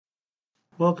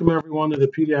Welcome, everyone, to the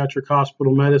Pediatric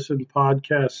Hospital Medicine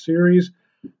podcast series.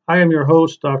 I am your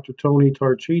host, Dr. Tony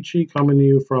Tarchichi, coming to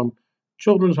you from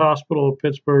Children's Hospital of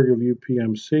Pittsburgh of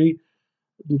UPMC.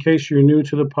 In case you're new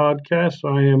to the podcast,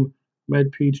 I am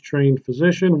Med-Peds trained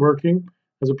physician working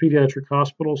as a pediatric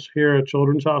hospitalist here at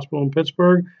Children's Hospital in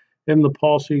Pittsburgh in the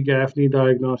Paul C. Gaffney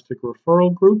Diagnostic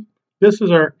Referral Group. This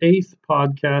is our 8th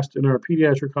podcast in our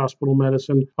Pediatric Hospital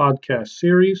Medicine podcast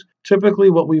series. Typically,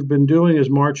 what we've been doing is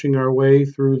marching our way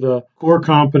through the core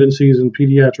competencies in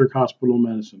pediatric hospital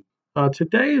medicine.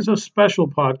 Today is a special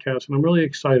podcast, and I'm really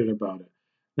excited about it.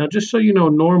 Now, just so you know,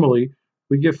 normally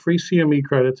we give free CME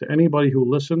credit to anybody who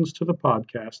listens to the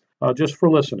podcast just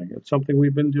for listening. It's something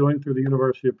we've been doing through the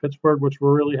University of Pittsburgh, which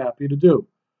we're really happy to do.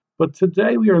 But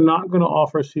today we are not going to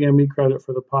offer CME credit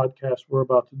for the podcast we're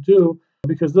about to do,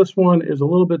 because this one is a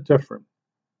little bit different.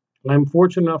 I'm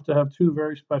fortunate enough to have two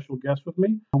very special guests with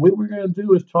me. What we're going to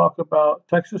do is talk about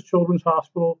Texas Children's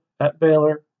Hospital at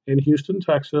Baylor in Houston,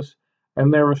 Texas,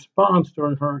 and their response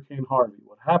during Hurricane Harvey.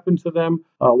 What happened to them,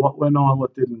 what went on,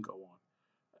 what didn't go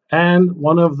on. And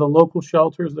one of the local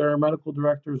shelters, their medical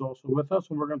director, is also with us,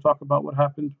 and we're going to talk about what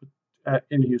happened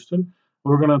in Houston.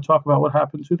 We're going to talk about what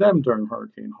happened to them during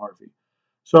Hurricane Harvey.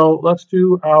 So let's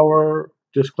do our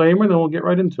disclaimer, and then we'll get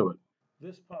right into it.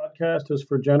 This podcast is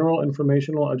for general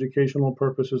informational educational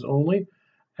purposes only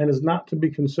and is not to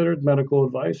be considered medical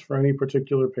advice for any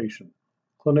particular patient.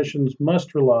 Clinicians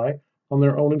must rely on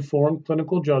their own informed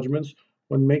clinical judgments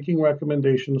when making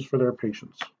recommendations for their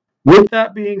patients. With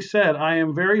that being said, I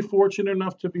am very fortunate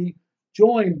enough to be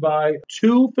joined by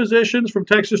two physicians from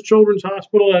Texas Children's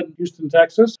Hospital at Houston,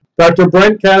 Texas. Dr.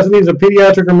 Brent Kasny is a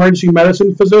pediatric emergency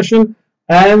medicine physician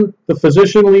and the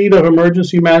physician lead of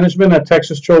emergency management at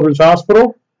Texas Children's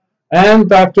Hospital. And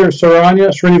Dr. Saranya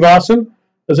Srinivasan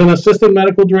is an assistant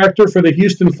medical director for the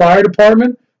Houston Fire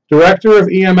Department, director of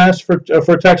EMS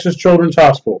for Texas Children's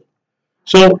Hospital.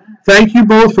 So thank you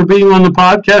both for being on the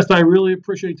podcast. I really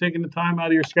appreciate taking the time out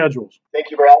of your schedules.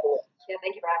 Thank you for having us. Yeah,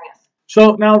 thank you for having us.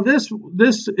 So now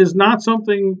this is not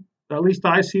something, at least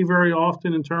I see very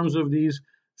often in terms of these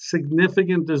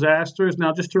significant disasters.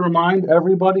 Now, just to remind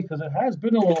everybody, because it has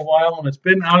been a little while and it's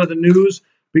been out of the news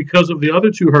because of the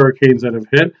other two hurricanes that have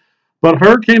hit, but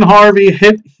Hurricane Harvey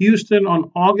hit Houston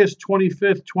on August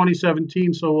 25th,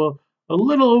 2017, so a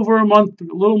little over a month,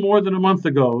 a little more than a month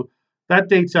ago. That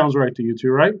date sounds right to you two,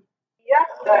 right?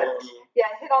 Yeah,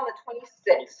 it hit on the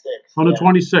 26th. On the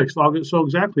 26th, August, so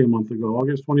exactly a month ago,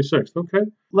 August 26th. Okay.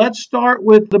 Let's start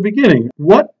with the beginning.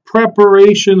 What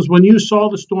preparations, when you saw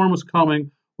the storm was coming,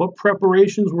 what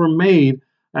preparations were made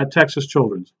at Texas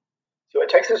Children's? So at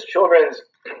Texas Children's,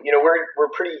 we're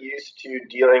pretty used to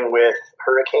dealing with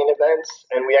hurricane events,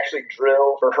 and we actually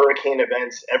drill for hurricane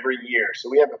events every year. So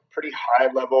we have a pretty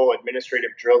high-level administrative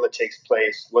drill that takes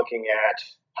place looking at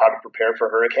how to prepare for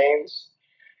hurricanes.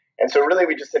 And so really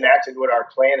we just enacted what our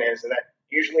plan is, and that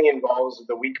usually involves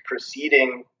the week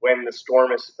preceding when the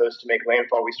storm is supposed to make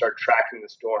landfall, we start tracking the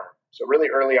storm. So really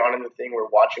early on in the thing, we're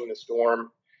watching the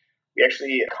storm. We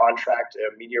actually contract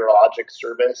a meteorologic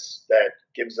service that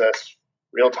gives us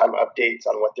real-time updates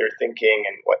on what they're thinking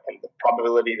and the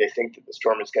probability they think that the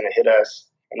storm is going to hit us.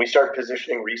 And we start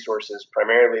positioning resources.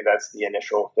 Primarily, that's the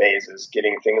initial phase, is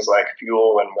getting things like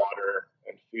fuel and water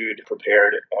and food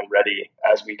prepared and ready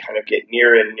as we kind of get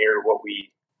near what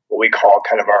we call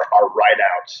kind of our ride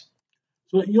out.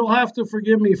 So you'll have to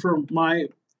forgive me for my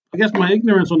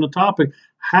ignorance on the topic.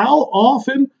 How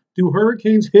often do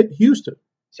hurricanes hit Houston?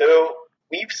 So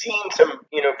we've seen some,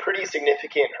 pretty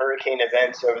significant hurricane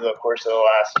events over the course of the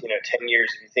last, 10 years.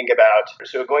 If you think about,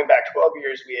 so going back 12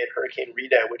 years, we had Hurricane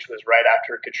Rita, which was right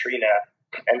after Katrina.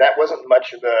 And that wasn't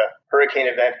much of a hurricane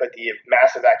event, but the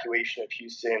mass evacuation of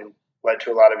Houston led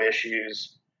to a lot of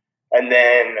issues. And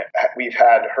then we've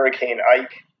had Hurricane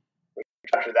Ike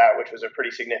after that, which was a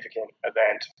pretty significant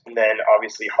event. And then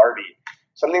obviously Harvey.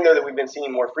 Something, though, that we've been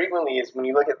seeing more frequently is when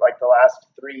you look at the last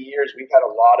 3 years, we've had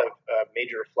a lot of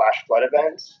major flash flood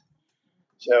events.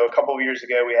 So a couple of years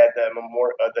ago, we had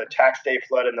the Tax Day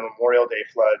flood and the Memorial Day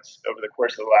floods over the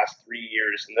course of the last 3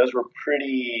 years. And those were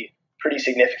pretty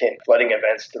significant flooding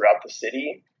events throughout the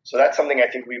city. So that's something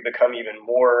I think we've become even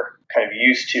more kind of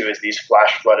used to, is these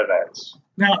flash flood events.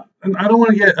 Now, I don't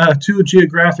want to get too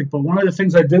geographic, but one of the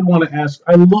things I did want to ask,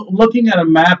 I'm looking at a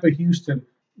map of Houston.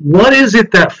 What is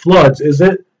it that floods? Is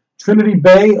it Trinity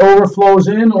Bay overflows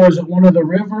in, or is it one of the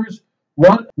rivers?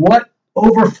 What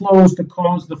overflows to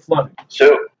cause the flooding?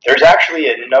 So there's actually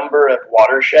a number of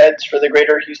watersheds for the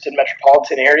greater Houston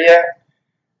metropolitan area.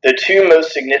 The two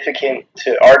most significant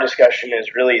to our discussion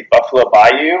is really Buffalo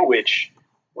Bayou, which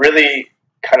really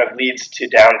kind of leads to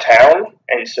downtown,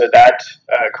 and so that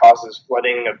causes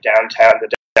flooding of downtown, the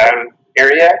down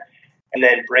area, and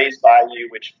then Brays Bayou,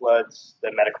 which floods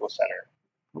the medical center.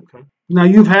 Okay. Now,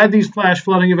 you've had these flash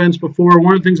flooding events before.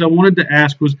 One of the things I wanted to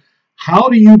ask was, how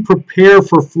do you prepare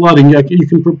for flooding? You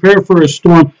can prepare for a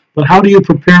storm, but how do you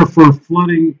prepare for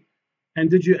flooding? And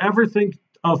did you ever think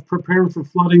of preparing for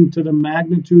flooding to the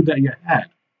magnitude that you had?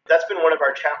 That's been one of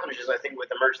our challenges, I think, with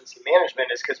emergency management,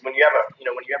 is because when you have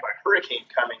a hurricane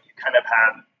coming, you kind of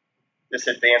have this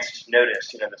advanced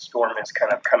notice. The storm is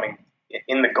kind of coming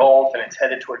in the Gulf and it's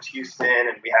headed towards Houston,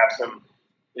 and we have some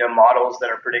models that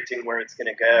are predicting where it's going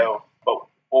to go. But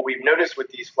what we've noticed with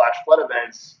these flash flood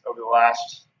events over the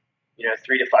last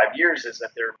 3 to 5 years is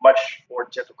that they're much more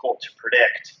difficult to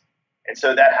predict, and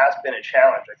so that has been a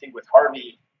challenge. I think with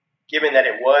Harvey, given that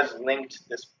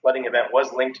this flooding event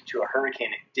was linked to a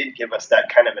hurricane, it did give us that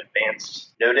kind of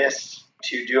advanced notice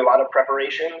to do a lot of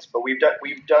preparations. But we've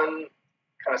done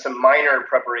kind of some minor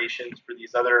preparations for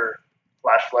these other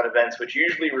flash flood events, which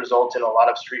usually result in a lot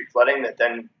of street flooding that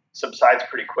then subsides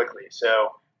pretty quickly.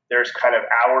 So there's kind of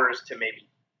hours to maybe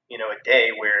a day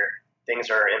where things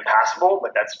are impassable,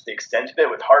 but that's the extent of it.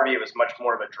 With Harvey, it was much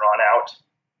more of a drawn out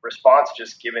response,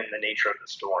 just given the nature of the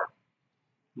storm.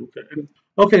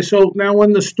 Okay, so now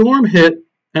when the storm hit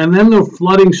and then the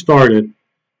flooding started,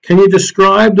 can you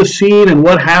describe the scene and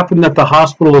what happened at the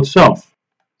hospital itself?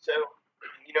 So,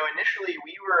 initially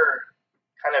we were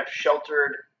kind of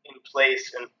sheltered in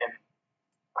place and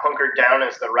hunkered down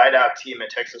as the ride-out team at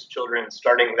Texas Children's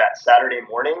starting that Saturday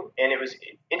morning. And it was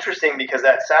interesting because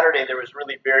that Saturday there was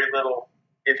really very little,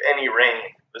 if any, rain.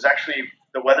 It was actually,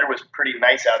 the weather was pretty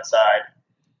nice outside.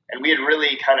 And we had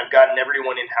really kind of gotten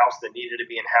everyone in-house that needed to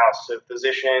be in-house. So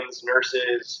physicians,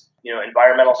 nurses,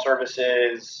 environmental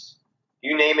services,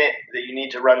 you name it that you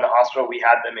need to run the hospital, we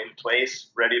had them in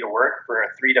place, ready to work for a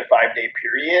 3 to 5 day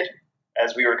period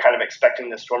as we were kind of expecting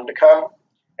the storm to come.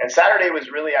 And Saturday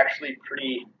was really actually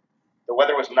the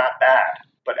weather was not bad.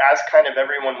 But as kind of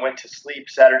everyone went to sleep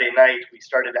Saturday night, we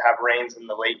started to have rains in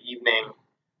the late evening.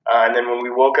 And then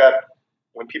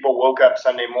when people woke up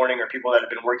Sunday morning, or people that had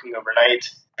been working overnight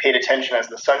paid attention as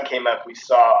the sun came up, we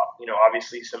saw,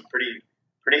 obviously some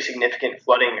pretty significant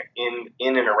flooding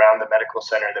in and around the medical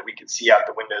center that we could see out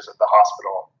the windows of the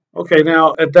hospital. Okay,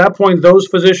 now at that point, those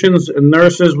physicians and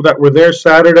nurses that were there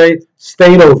Saturday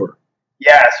stayed over.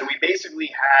 Yeah, so we basically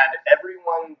had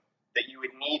everyone that you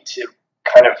would need to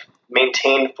kind of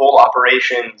maintain full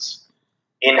operations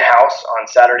in-house on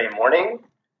Saturday morning.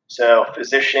 So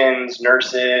physicians,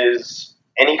 nurses,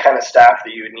 any kind of staff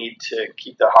that you would need to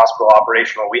keep the hospital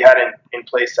operational, we had in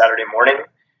place Saturday morning,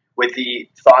 with the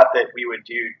thought that we would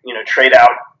do, trade out.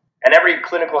 And every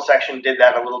clinical section did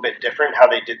that a little bit different, how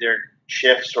they did their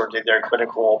shifts or did their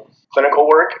clinical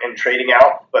work and trading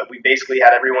out. But we basically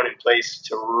had everyone in place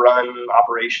to run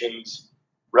operations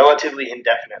relatively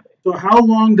indefinitely. So how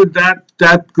long did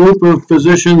that group of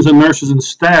physicians and nurses and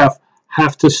staff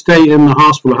have to stay in the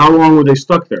hospital? How long were they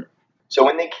stuck there? So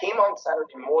when they came on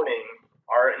Saturday morning,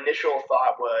 our initial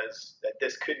thought was that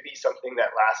this could be something that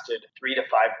lasted 3 to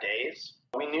 5 days.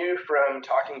 We knew from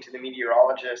talking to the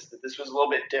meteorologist that this was a little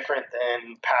bit different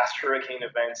than past hurricane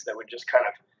events that would just kind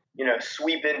of,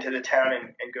 sweep into the town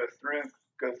and go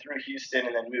through Houston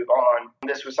and then move on.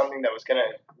 This was something that was going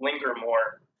to linger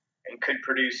more and could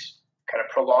produce kind of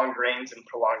prolonged rains and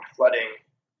prolonged flooding.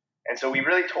 And so we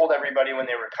really told everybody when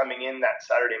they were coming in that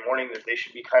Saturday morning that they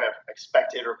should be kind of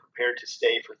expected or prepared to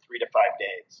stay for 3 to 5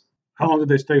 days. How long did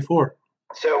they stay for?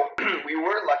 So we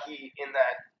were lucky in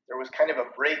that there was kind of a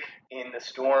break in the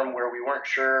storm where we weren't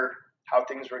sure how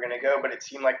things were going to go, but it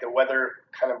seemed like the weather,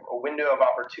 kind of a window of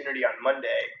opportunity on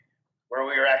Monday, where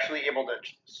we were actually able to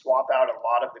swap out a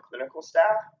lot of the clinical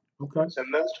staff. Okay. So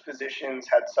most physicians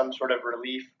had some sort of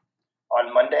relief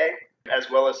on Monday, as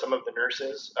well as some of the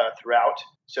nurses throughout.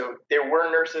 So there were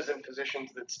nurses and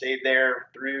physicians that stayed there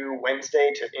through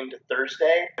Wednesday into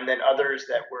Thursday, and then others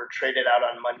that were traded out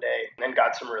on Monday and then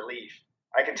got some relief.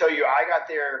 I can tell you, I got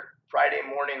there Friday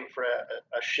morning for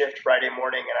a shift Friday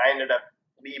morning, and I ended up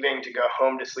leaving to go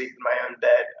home to sleep in my own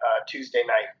bed Tuesday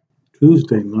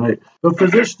night. The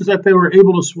physicians that they were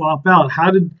able to swap out,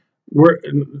 and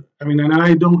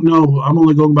I don't know, I'm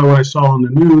only going by what I saw on the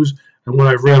news and what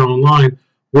I've read online.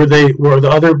 Were the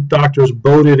other doctors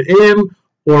boated in,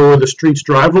 or were the streets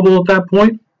drivable at that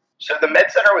point? So the Med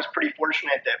Center was pretty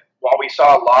fortunate that while we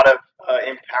saw a lot of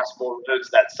impassable roads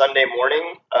that Sunday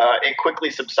morning, it quickly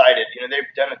subsided. They've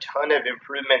done a ton of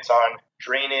improvements on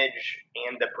drainage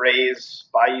and the Brays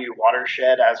Bayou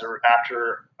watershed after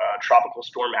Tropical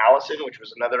Storm Allison, which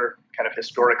was another kind of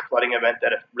historic flooding event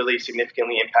that really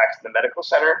significantly impacted the medical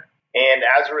center. And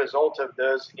as a result of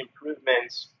those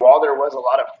improvements, while there was a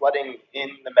lot of flooding in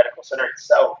the medical center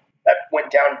itself, that went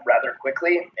down rather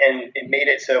quickly, and it made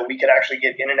it so we could actually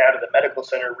get in and out of the medical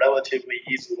center relatively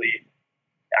easily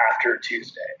after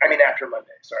Monday,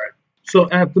 sorry. So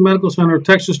at the medical center,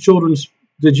 Texas Children's,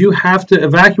 did you have to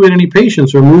evacuate any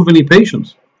patients or move any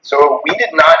patients? So we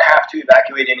did not have to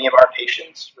evacuate any of our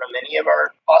patients from any of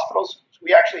our hospitals.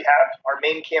 We actually have our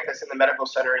main campus in the medical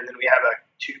center, and then we have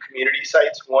two community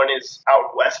sites. One is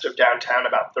out west of downtown,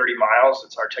 about 30 miles.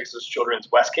 It's our Texas Children's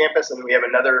West Campus, and then we have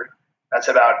another that's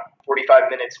about 45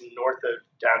 minutes north of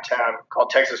downtown called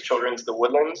Texas Children's The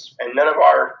Woodlands, and none of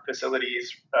our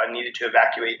facilities needed to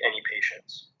evacuate any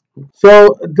patients.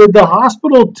 So did the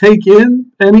hospital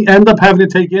end up having to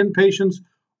take in patients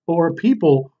or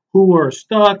people who were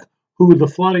stuck, who the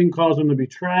flooding caused them to be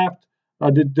trapped?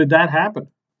 Did that happen?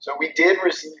 So we did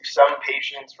receive some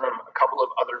patients from a couple of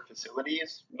other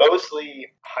facilities, mostly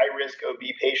high-risk OB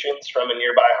patients from a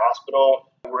nearby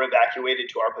hospital who were evacuated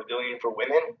to our pavilion for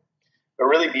women. But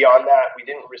really beyond that, we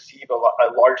didn't receive a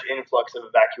large influx of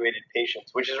evacuated patients,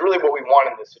 which is really what we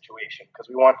want in this situation, because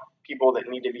we want people that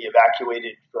need to be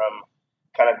evacuated from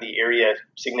kind of the area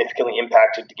significantly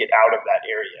impacted to get out of that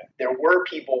area. There were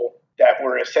people that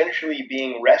were essentially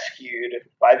being rescued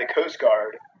by the Coast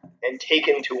Guard and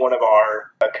taken to one of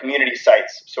our community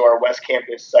sites. So our West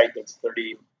Campus site that's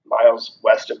 30 miles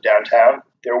west of downtown.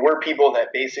 There were people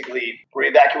that basically were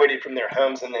evacuated from their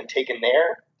homes and then taken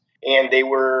there. And they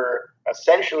were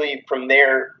essentially from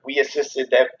there, we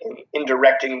assisted them in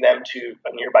directing them to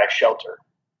a nearby shelter.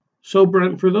 So,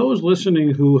 Brent, for those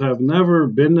listening who have never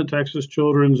been to Texas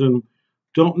Children's and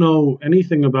don't know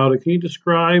anything about it, can you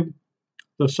describe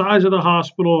the size of the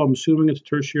hospital? I'm assuming it's a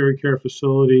tertiary care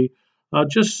facility.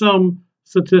 Just some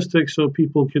statistics so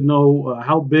people can know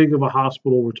how big of a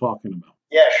hospital we're talking about.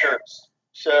 Yeah, sure.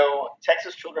 So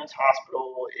Texas Children's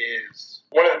Hospital is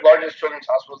one of the largest children's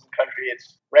hospitals in the country.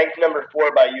 It's ranked number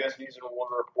 4 by U.S. News and World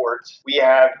Report. We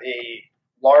have a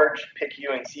large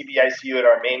PICU and CVICU at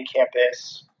our main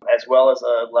campus, as well as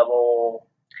a level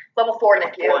 4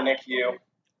 NICU.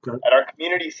 Okay. At our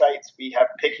community sites, we have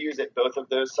PICUs at both of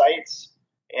those sites.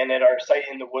 And at our site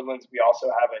in the Woodlands, we also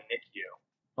have a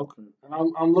NICU. Okay.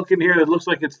 And I'm looking here. It looks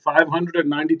like it's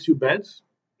 592 beds.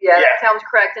 Yeah, that sounds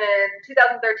correct. And in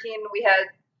 2013, we had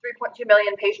 3.2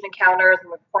 million patient encounters,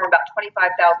 and we perform about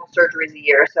 25,000 surgeries a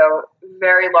year. So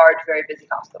very large, very busy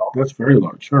hospital. That's very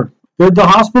large, sure. Did the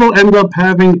hospital end up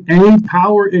having any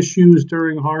power issues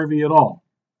during Harvey at all?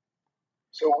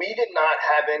 So we did not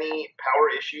have any power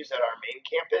issues at our main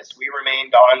campus. We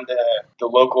remained on the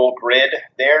local grid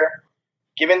there.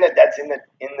 Given that that's in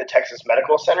the Texas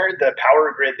Medical Center, the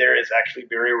power grid there is actually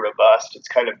very robust. It's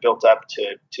kind of built up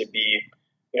to be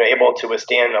able to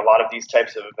withstand a lot of these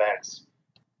types of events.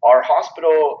 Our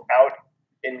hospital out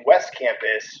in West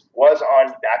Campus was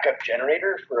on backup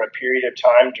generator for a period of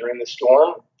time during the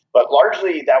storm, but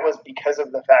largely that was because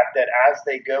of the fact that as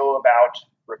they go about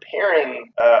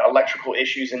repairing electrical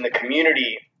issues in the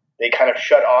community, they kind of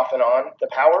shut off and on the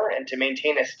power, and to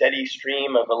maintain a steady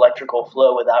stream of electrical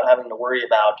flow without having to worry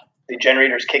about the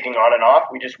generators kicking on and off,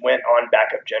 we just went on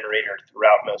backup generator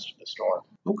throughout most of the storm.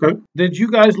 Okay. Did you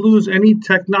guys lose any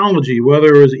technology,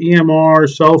 whether it was EMR,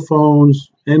 cell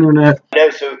phones, internet? No.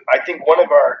 So I think one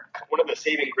of the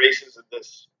saving graces of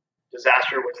this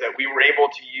disaster was that we were able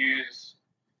to use,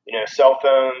 cell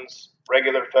phones,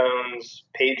 regular phones,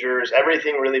 pagers,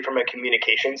 everything really from a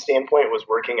communication standpoint was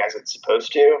working as it's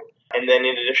supposed to. And then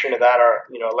in addition to that, our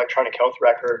electronic health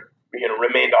record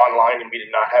remained online, and we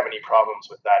did not have any problems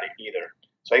with that either.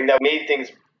 So I think that made things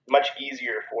much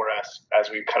easier for us as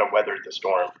we kind of weathered the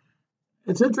storm.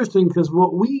 It's interesting because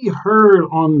what we heard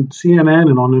on CNN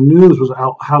and on the news was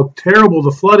how terrible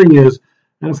the flooding is.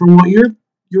 And from what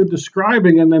you're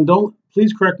describing, and then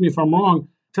please correct me if I'm wrong,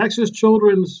 Texas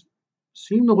Children's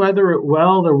seemed to weather it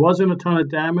well. There wasn't a ton of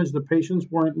damage. The patients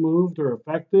weren't moved or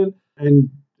affected. And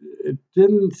it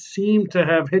didn't seem to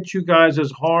have hit you guys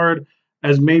as hard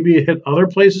as maybe it hit other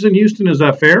places in Houston. Is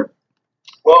that fair?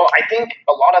 Well, I think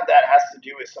a lot of that has to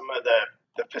do with some of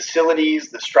the facilities,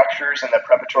 the structures, and the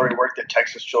preparatory work that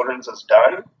Texas Children's has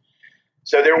done.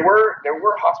 So there were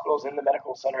hospitals in the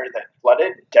medical center that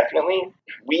flooded, definitely.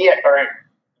 We are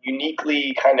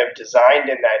uniquely kind of designed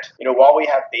in that, while we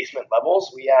have basement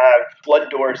levels, we have flood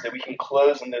doors that we can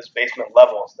close in those basement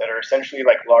levels that are essentially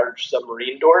like large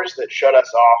submarine doors that shut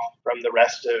us off from the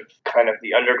rest of kind of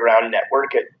the underground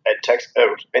network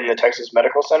in the Texas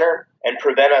Medical Center and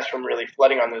prevent us from really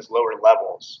flooding on those lower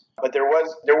levels. But there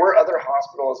were other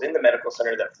hospitals in the medical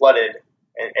center that flooded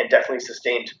and definitely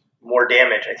sustained more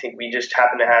damage. I think we just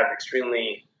happen to have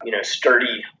extremely,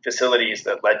 sturdy facilities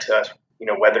that led to us,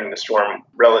 weathering the storm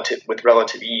with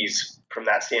relative ease from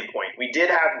that standpoint. We did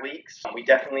have leaks. We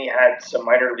definitely had some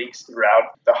minor leaks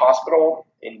throughout the hospital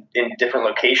in different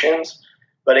locations.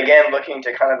 But again, looking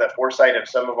to kind of the foresight of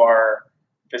some of our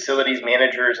facilities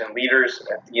managers and leaders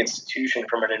at the institution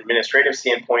from an administrative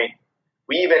standpoint,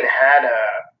 we even had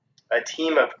a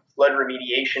team of flood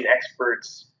remediation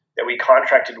experts that we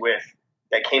contracted with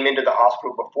that came into the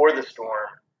hospital before the storm,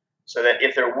 so that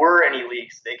if there were any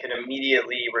leaks, they could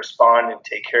immediately respond and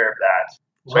take care of that.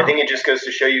 Wow. So I think it just goes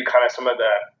to show you kind of some of the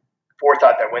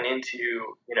forethought that went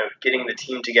into, getting the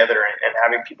team together and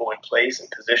having people in place and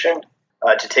positioned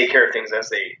to take care of things as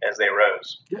they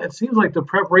arose. Yeah, it seems like the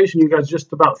preparation, you guys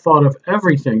just about thought of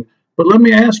everything. But let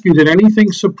me ask you, did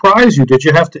anything surprise you? Did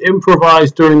you have to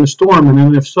improvise during the storm? And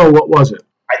then if so, what was it?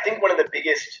 I think one of the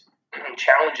biggest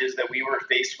challenges that we were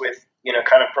faced with,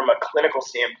 kind of from a clinical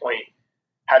standpoint,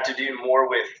 had to do more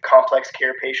with complex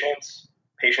care patients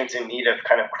in need of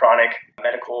kind of chronic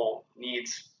medical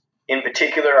needs. In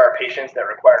particular, our patients that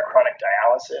require chronic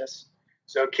dialysis.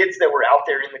 So kids that were out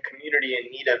there in the community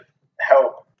in need of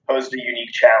help posed a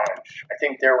unique challenge. I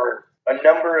think there were a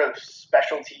number of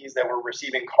specialties that were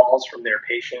receiving calls from their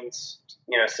patients,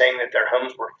 saying that their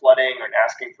homes were flooding and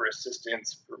asking for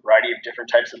assistance for a variety of different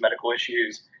types of medical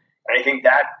issues. And I think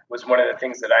that was one of the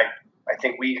things that I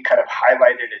think we kind of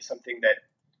highlighted as something that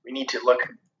we need to look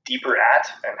deeper at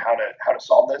and how to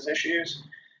solve those issues.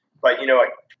 But,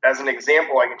 as an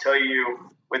example, I can tell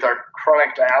you with our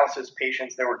chronic dialysis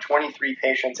patients, there were 23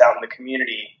 patients out in the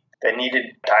community that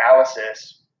needed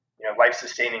dialysis,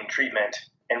 life-sustaining treatment.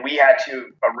 And we had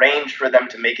to arrange for them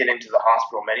to make it into the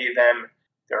hospital. Many of them,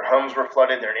 their homes were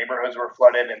flooded, their neighborhoods were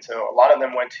flooded. And so a lot of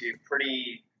them went to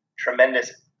pretty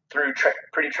tremendous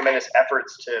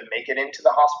efforts to make it into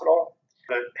the hospital.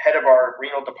 The head of our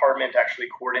renal department actually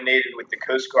coordinated with the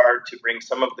Coast Guard to bring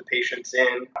some of the patients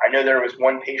in. I know there was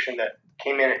one patient that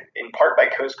came in part by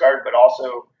Coast Guard, but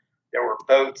also there were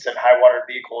boats and high water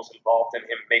vehicles involved in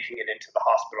him making it into the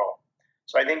hospital.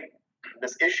 So I think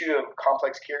this issue of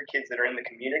complex care kids that are in the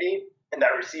community and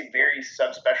that receive very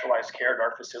subspecialized care at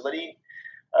our facility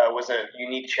was a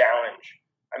unique challenge.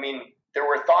 I mean, there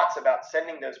were thoughts about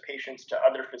sending those patients to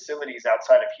other facilities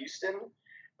outside of Houston,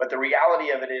 but the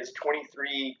reality of it is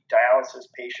 23 dialysis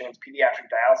patients, pediatric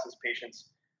dialysis patients,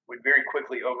 would very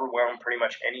quickly overwhelm pretty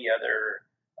much any other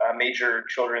major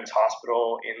children's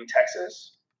hospital in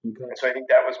Texas. Okay. And so I think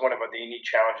that was one of the unique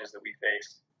challenges that we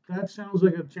faced. That sounds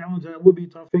like a challenge that would be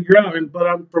tough to figure out.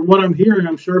 But from what I'm hearing,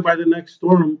 I'm sure by the next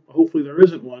storm, hopefully there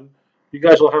isn't one, you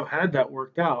guys will have had that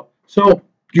worked out. So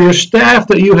your staff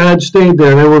that you had stayed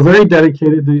there, they were very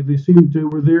dedicated. They seemed to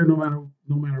were there no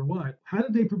matter what. How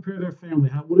did they prepare their family?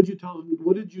 What did you tell them?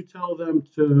 What did you tell them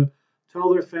to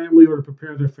tell their family or to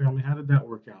prepare their family? How did that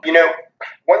work out?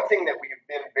 One thing that we've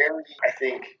been very, I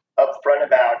think, upfront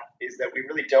about is that we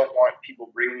really don't want people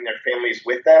bringing their families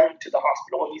with them to the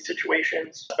hospital in these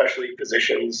situations, especially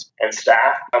physicians and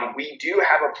staff. We do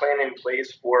have a plan in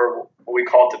place for what we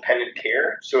call dependent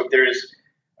care. So if there's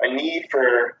a need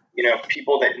for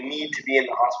people that need to be in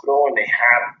the hospital and they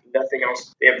have nothing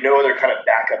else, they have no other kind of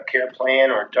backup care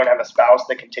plan or don't have a spouse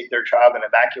that can take their child and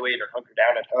evacuate or hunker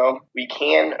down at home, we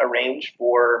can arrange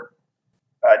for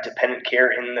dependent care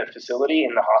in the facility,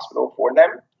 in the hospital for them.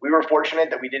 We were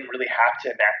fortunate that we didn't really have to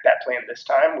enact that plan this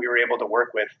time. We were able to work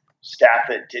with staff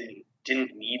that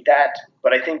didn't need that.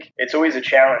 But I think it's always a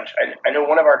challenge. I know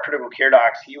one of our critical care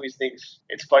docs, he always thinks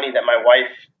it's funny that my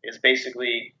wife is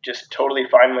basically just totally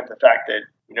fine with the fact that,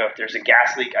 if there's a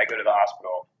gas leak, I go to the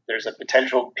hospital. If there's a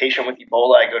potential patient with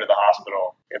Ebola, I go to the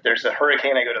hospital. If there's a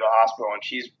hurricane, I go to the hospital, and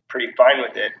she's pretty fine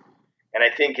with it. And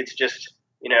I think it's just,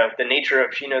 the nature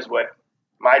of, she knows what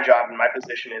my job and my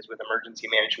position is with emergency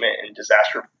management and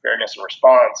disaster preparedness and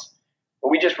response. But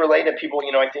we just relay to people,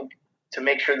 I think, to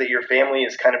make sure that your family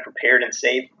is kind of prepared and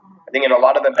safe. I think in a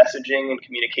lot of the messaging and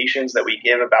communications that we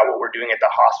give about what we're doing at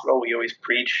the hospital, we always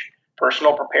preach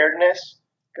personal preparedness,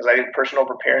 because I think personal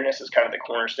preparedness is kind of the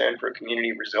cornerstone for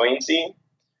community resiliency.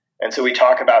 And so we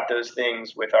talk about those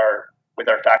things with our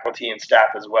faculty and staff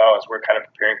as well as we're kind of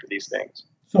preparing for these things.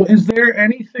 So is there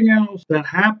anything else that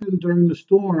happened during the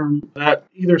storm that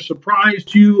either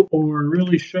surprised you or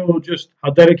really showed just how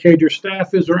dedicated your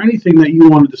staff is, or anything that you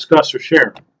want to discuss or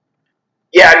share?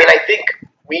 Yeah, I think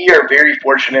we are very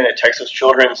fortunate at Texas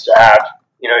Children's to have,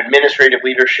 administrative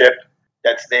leadership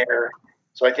that's there.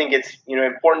 So I think it's,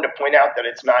 important to point out that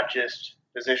it's not just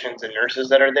physicians and nurses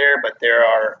that are there, but there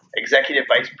are executive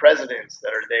vice presidents that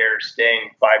are there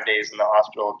staying 5 days in the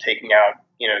hospital, taking out,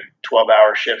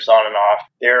 12-hour shifts on and off.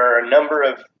 There are a number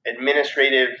of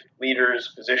administrative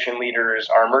leaders, physician leaders,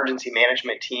 our emergency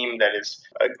management team that is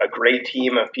a great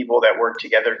team of people that work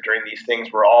together during these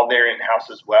things. We're all there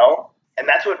in-house as well. And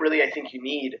that's what really I think you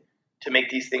need to make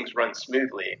these things run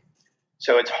smoothly.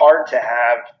 So it's hard to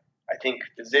have, I think,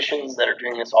 physicians that are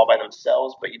doing this all by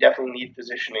themselves, but you definitely need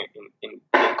physician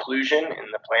inclusion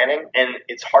in the planning. And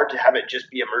it's hard to have it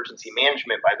just be emergency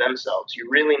management by themselves. You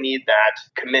really need that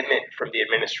commitment from the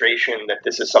administration that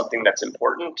this is something that's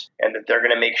important and that they're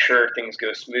going to make sure things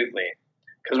go smoothly.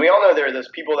 Because we all know there are those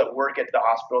people that work at the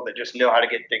hospital that just know how to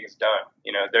get things done.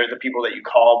 You know, they're the people that you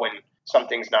call when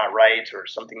something's not right or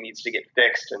something needs to get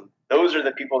fixed. And those are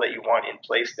the people that you want in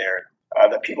place there.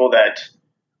 The people that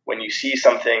when you see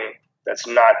something that's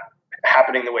not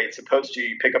happening the way it's supposed to,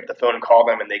 you pick up the phone and call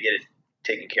them and they get it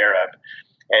taken care of.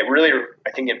 And it really,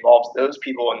 I think, involves those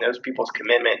people and those people's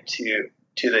commitment to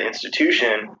the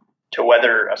institution to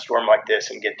weather a storm like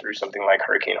this and get through something like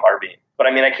Hurricane Harvey. But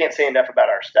I mean, I can't say enough about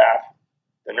our staff.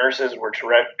 The nurses were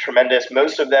tremendous.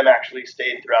 Most of them actually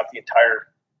stayed throughout the entire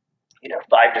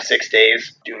 5 to 6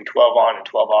 days, doing 12 on and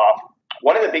 12 off.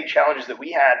 One of the big challenges that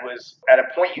we had was at a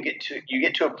point you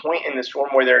get to a point in the storm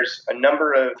where there's a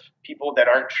number of people that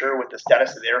aren't sure what the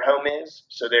status of their home is.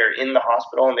 So they're in the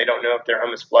hospital and they don't know if their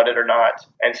home is flooded or not.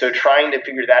 And so trying to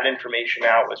figure that information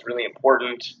out was really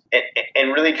important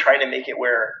and really trying to make it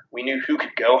where we knew who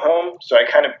could go home. So I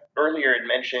kind of earlier had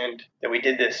mentioned that we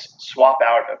did this swap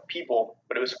out of people,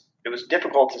 but it was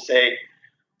difficult to say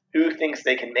who thinks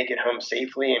they can make it home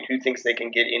safely and who thinks they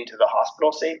can get into the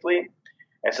hospital safely.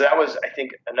 And so that was, I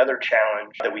think, another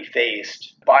challenge that we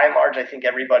faced. By and large, I think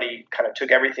everybody kind of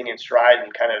took everything in stride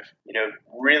and kind of,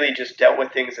 really just dealt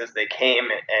with things as they came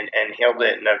and handled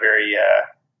it in a very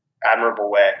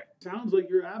admirable way. Sounds like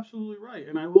you're absolutely right.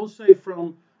 And I will say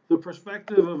from the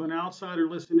perspective of an outsider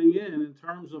listening in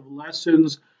terms of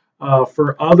lessons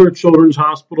for other children's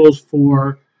hospitals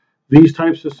for these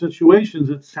types of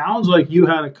situations, it sounds like you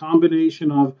had a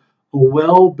combination of a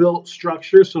well-built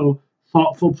structure, so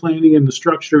thoughtful planning in the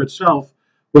structure itself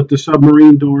with the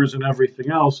submarine doors and everything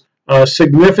else.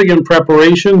 Significant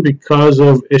preparation because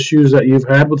of issues that you've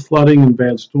had with flooding and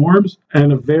bad storms,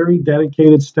 and a very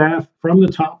dedicated staff from the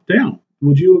top down.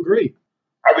 Would you agree?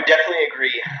 I would definitely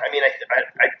agree. I mean,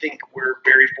 I think we're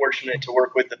very fortunate to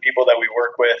work with the people that we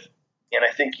work with. And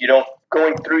I think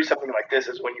going through something like this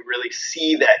is when you really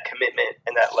see that commitment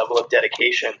and that level of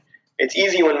dedication. It's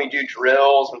easy when we do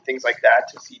drills and things like that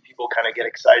to see people kind of get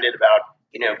excited about,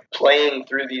 playing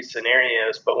through these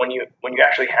scenarios. But when you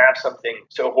actually have something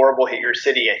so horrible hit your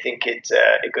city, I think it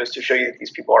goes to show you that these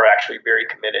people are actually very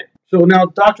committed. So now,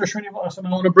 Dr. Srinivasan,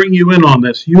 I want to bring you in on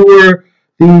this. You were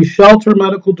the shelter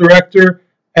medical director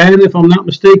and, if I'm not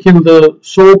mistaken, the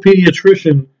sole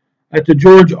pediatrician at the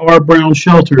George R. Brown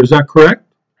shelter. Is that correct?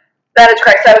 That is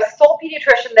correct. So I was the sole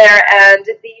pediatrician there, and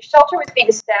the shelter was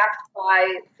being staffed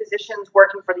by physicians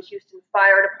working for the Houston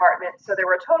Fire Department. So there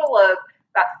were a total of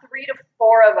about 3 to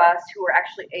 4 of us who were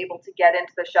actually able to get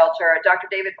into the shelter.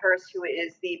 Dr. David Purse, who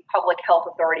is the public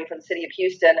health authority for the city of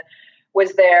Houston,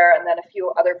 was there, and then a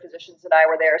few other physicians and I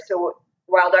were there. So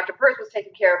while Dr. Purse was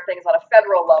taking care of things on a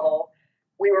federal level,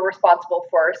 we were responsible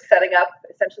for setting up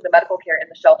essentially the medical care in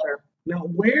the shelter. Now,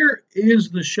 where is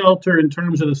the shelter in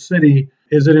terms of the city?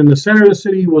 Is it in the center of the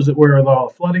city? Was it where the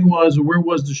flooding was? Or where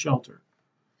was the shelter?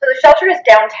 So the shelter is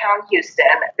downtown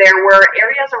Houston. There were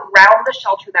areas around the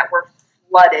shelter that were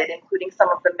flooded, including some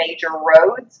of the major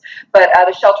roads. But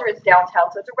the shelter is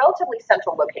downtown, so it's a relatively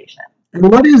central location.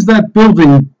 And what is that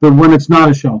building when it's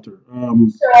not a shelter?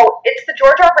 So it's the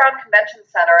George R. Brown Convention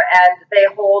Center, and they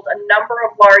hold a number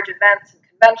of large events and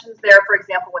conventions there. For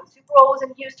example, when Super Bowl was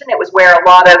in Houston, it was where a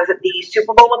lot of the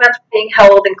Super Bowl events were being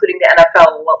held, including the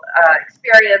NFL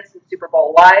Experience and Super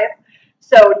Bowl Live.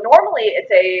 So normally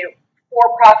it's a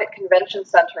for-profit convention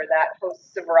center that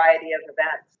hosts a variety of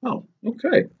events. Oh,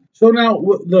 okay. So now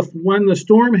when the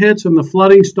storm hits and the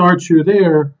flooding starts, you're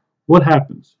there, what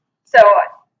happens? So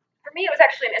for me, it was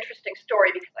actually an interesting story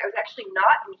because I was actually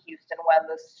not in Houston when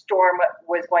the storm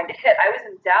was going to hit. I was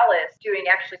in Dallas doing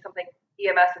actually something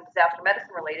EMS and disaster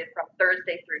medicine related from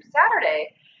Thursday through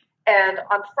Saturday. And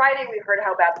on Friday, we heard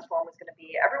how bad the storm was going to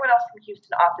be. Everyone else from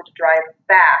Houston opted to drive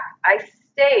back. I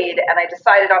stayed, and I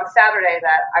decided on Saturday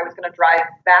that I was going to drive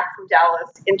back from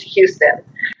Dallas into Houston,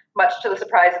 much to the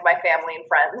surprise of my family and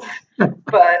friends.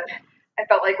 But I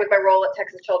felt like with my role at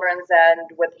Texas Children's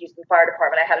and with the Houston Fire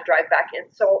Department, I had to drive back in.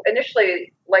 So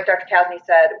initially, like Dr. Kasny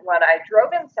said, when I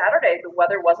drove in Saturday, the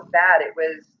weather wasn't bad. It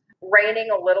was raining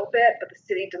a little bit, but the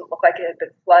city didn't look like it had been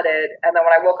flooded. And then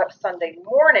when I woke up Sunday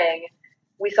morning,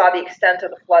 we saw the extent of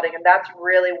the flooding, and that's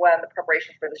really when the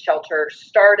preparations for the shelter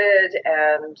started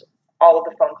and all of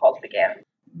the phone calls began.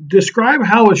 describe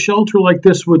how a shelter like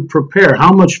this would prepare.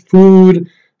 How much food,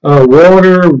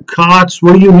 water, cots,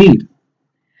 what do you need?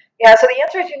 Yeah, so the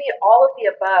answer is you need all of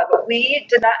the above. We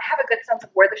did not have a good sense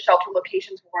of where the shelter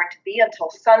locations were going to be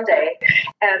until Sunday.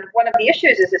 And one of the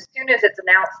issues is as soon as it's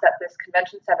announced that this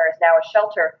convention center is now a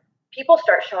shelter, people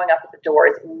start showing up at the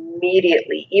doors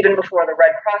immediately, even before the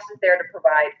Red Cross is there to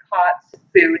provide cots,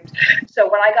 food. So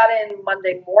when I got in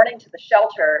Monday morning to the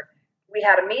shelter, we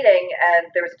had a meeting and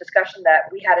there was a discussion that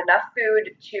we had enough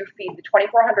food to feed the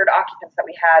 2,400 occupants that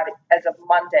we had as of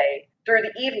Monday through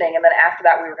the evening, and then after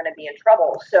that we were going to be in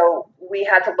trouble. So we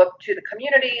had to look to the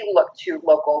community, look to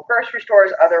local grocery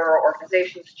stores, other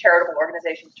organizations, charitable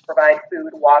organizations to provide food,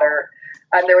 water.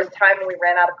 There was a time when we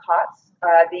ran out of cots.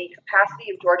 The capacity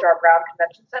of George R. Brown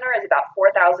Convention Center is about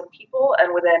 4,000 people,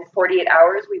 and within 48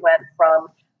 hours we went from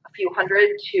a few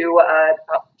hundred to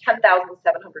about 10,700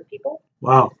 people.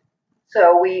 Wow.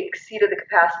 So we exceeded the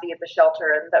capacity of the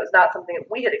shelter, and that was not something that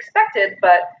we had expected,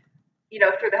 but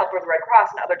through the help of the Red Cross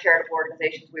and other charitable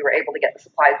organizations, we were able to get the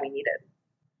supplies we needed.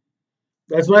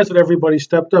 That's nice that everybody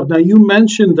stepped up. Now, you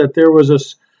mentioned that there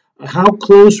was how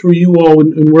close were you all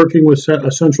in working with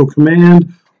a central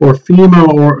command or FEMA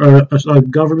or a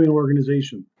government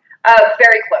organization?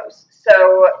 Very close.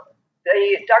 So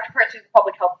Dr. Prince, who's the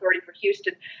Public Health Authority for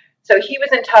Houston, so he was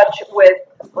in touch with,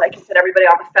 like I said, everybody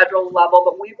on the federal level,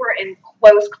 but we were in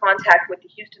close contact with the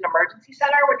Houston Emergency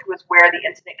Center, which was where the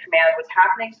incident command was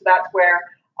happening. So that's where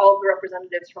all of the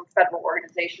representatives from federal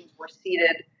organizations were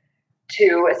seated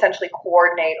to essentially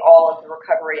coordinate all of the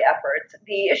recovery efforts.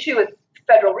 The issue with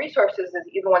federal resources is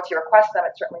even once you request them,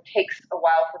 it certainly takes a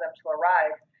while for them to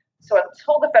arrive. So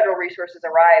until the federal resources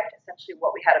arrived, essentially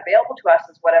what we had available to us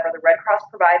is whatever the Red Cross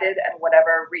provided and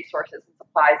whatever resources and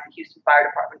supplies the Houston Fire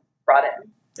Department brought in.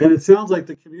 And it sounds like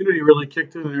the community really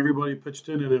kicked in and everybody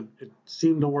pitched in, and it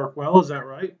seemed to work well. Is that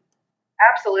right?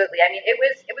 Absolutely. I mean, it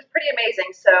was pretty amazing.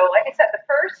 So like I said, the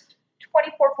first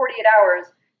 24, 48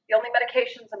 hours, the only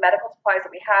medications and medical supplies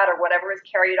that we had are whatever is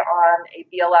carried on a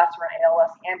BLS or an ALS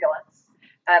ambulance.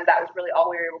 And that was really all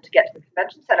we were able to get to the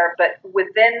convention center. But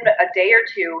within a day or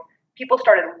two, people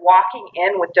started walking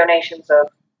in with donations of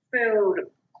food,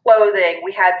 clothing.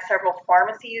 We had several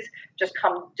pharmacies just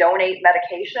come donate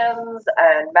medications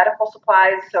and medical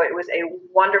supplies. So it was a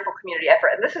wonderful community effort.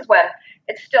 And this is when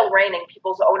it's still raining.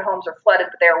 People's own homes are flooded,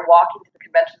 but they're walking to the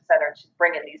convention center to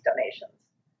bring in these donations.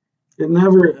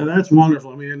 That's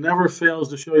wonderful. I mean, it never fails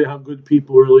to show you how good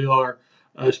people really are,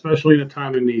 especially in a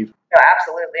time of need. No,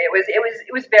 absolutely.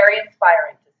 It was very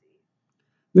inspiring to see.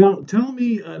 Now, tell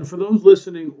me, for those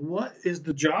listening, what is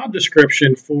the job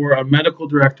description for a medical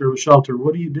director of a shelter?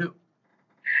 What do you do?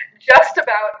 Just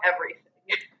about everything.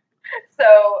 So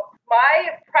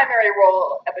my primary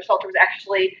role at the shelter was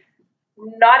actually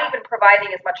not even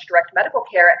providing as much direct medical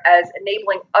care as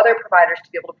enabling other providers to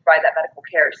be able to provide that medical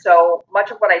care. So much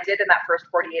of what I did in that first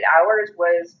 48 hours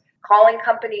was calling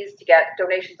companies to get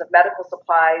donations of medical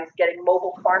supplies, getting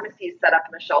mobile pharmacies set up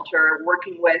in the shelter,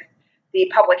 working with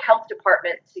the public health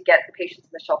department to get the patients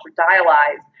in the shelter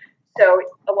dialyzed. So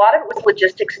a lot of it was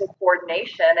logistics and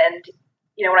coordination. And,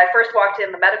 when I first walked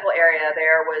in the medical area,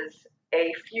 there was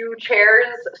a few chairs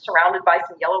surrounded by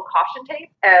some yellow caution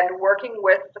tape, and working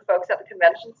with the folks at the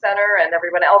convention center and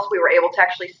everyone else, we were able to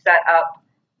actually set up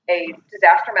a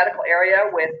disaster medical area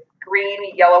with green,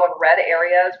 yellow, and red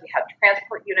areas. We had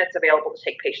transport units available to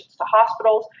take patients to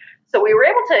hospitals. So we were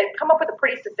able to come up with a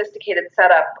pretty sophisticated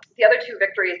setup. The other two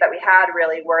victories that we had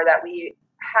really were that we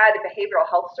had behavioral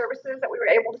health services that we were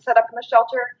able to set up in the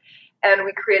shelter. And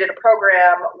we created a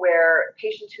program where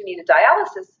patients who needed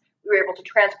dialysis, we were able to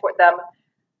transport them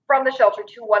from the shelter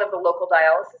to one of the local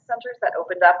dialysis centers that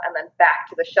opened up and then back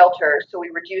to the shelter. So we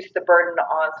reduced the burden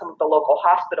on some of the local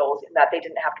hospitals in that they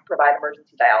didn't have to provide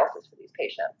emergency dialysis for these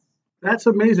patients. That's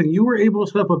amazing. You were able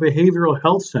to set up a behavioral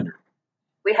health center.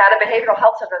 We had a behavioral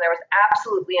health center. There was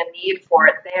absolutely a need for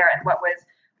it there. And what was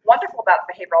wonderful about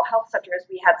the behavioral health center is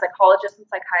we had psychologists and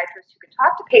psychiatrists who could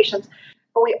talk to patients,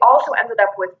 but we also ended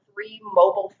up with 3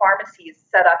 mobile pharmacies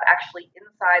set up actually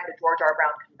inside the George R.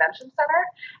 Brown Convention Center.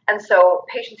 And so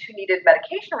patients who needed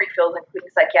medication refills, including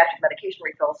psychiatric medication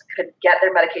refills, could get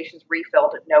their medications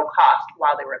refilled at no cost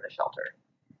while they were in the shelter.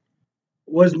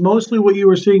 Was mostly what you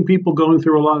were seeing people going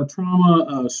through a lot of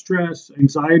trauma, stress,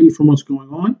 anxiety from what's going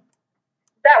on?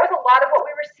 That was a lot of what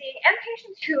we were seeing, and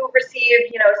patients who received,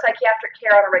 psychiatric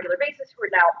care on a regular basis who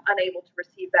are now unable to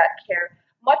receive that care.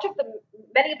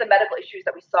 Many of the medical issues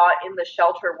that we saw in the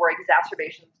shelter were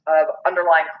exacerbations of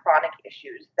underlying chronic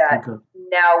issues that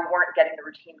now weren't getting the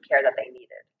routine care that they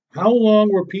needed. How long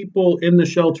were people in the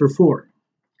shelter for?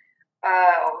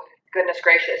 Oh, goodness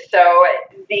gracious. So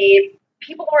the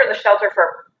people were in the shelter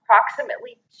for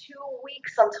approximately 2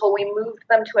 weeks until we moved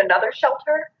them to another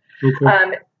shelter.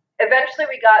 Okay. Eventually,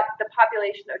 we got the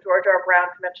population of George R. Brown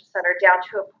Convention Center down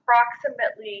to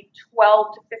approximately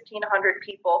 12 to 1,500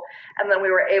 people, and then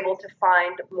we were able to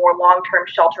find more long-term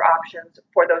shelter options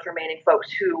for those remaining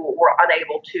folks who were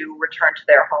unable to return to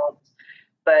their homes.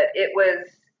 But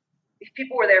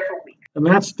people were there for weeks. And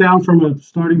that's down from a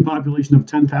starting population of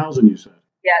 10,000, you said?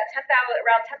 Yeah,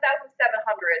 around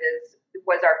 10,700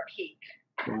 was our peak.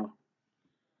 Wow.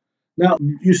 Now,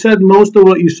 you said most of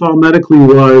what you saw medically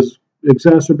was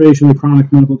exacerbation of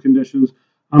chronic medical conditions.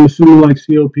 I'm assuming like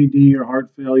COPD or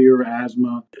heart failure or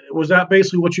asthma. Was that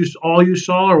basically all you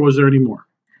saw, or was there any more?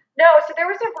 No, so there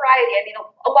was a variety. I mean,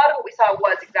 a lot of what we saw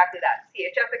was exactly that,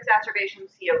 CHF exacerbation,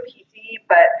 COPD,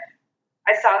 but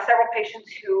I saw several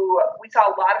patients we saw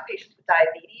a lot of patients with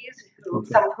diabetes,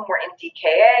 some of whom were in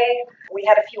DKA. We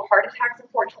had a few heart attacks,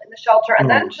 unfortunately, in the shelter. And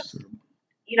then just,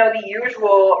 the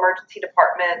usual emergency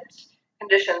department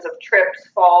conditions of trips,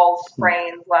 falls,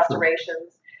 sprains,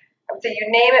 lacerations. I would say you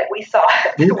name it, we saw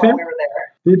it when we were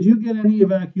there. Did you get any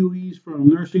evacuees from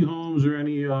nursing homes or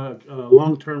any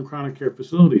long-term chronic care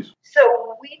facilities?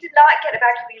 So we did not get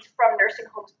evacuees from nursing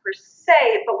homes per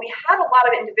se, but we had a lot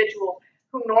of individuals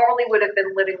who normally would have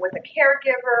been living with a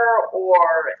caregiver or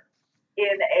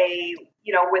in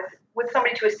with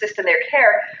somebody to assist in their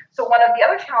care. So one of the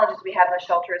other challenges we had in the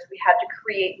shelter is we had to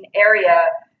create an area,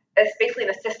 as basically an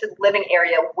assisted living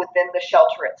area within the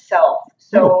shelter itself.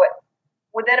 So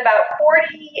within about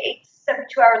 48 to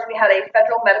 72 hours, we had a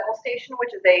federal medical station,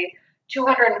 which is a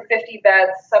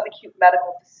 250-bed subacute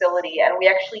medical facility, and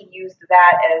we actually used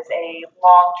that as a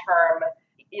long-term,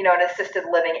 an assisted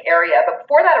living area. But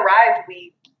before that arrived,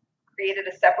 we created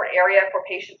a separate area for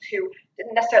patients who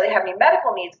didn't necessarily have any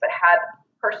medical needs, but had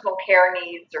personal care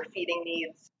needs or feeding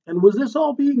needs. And was this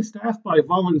all being staffed by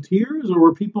volunteers, or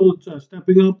were people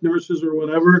stepping up, nurses or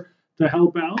whatever, to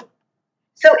help out?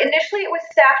 So initially it was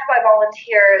staffed by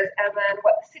volunteers, and then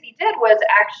what the city did was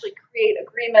actually create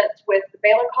agreements with the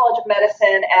Baylor College of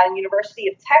Medicine and University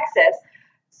of Texas,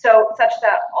 such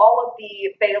that all of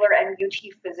the Baylor and UT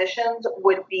physicians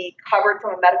would be covered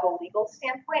from a medical legal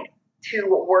standpoint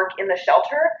to work in the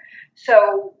shelter.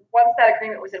 So once that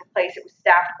agreement was in place, it was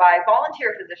staffed by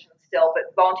volunteer physicians still,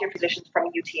 but volunteer physicians from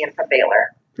UT and from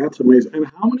Baylor. That's amazing. And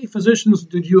how many physicians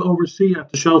did you oversee at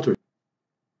the shelter?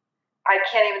 I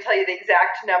can't even tell you the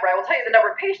exact number. I will tell you the number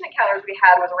of patient encounters we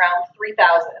had was around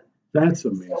 3,000. That's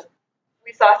amazing. So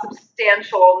we saw a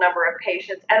substantial number of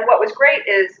patients. And what was great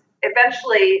is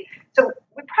eventually,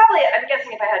 I'm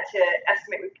guessing if I had to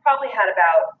estimate, we probably had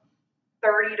about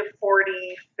 30 to 40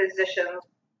 physicians,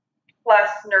 plus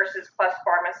nurses, plus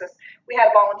pharmacists. We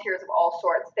had volunteers of all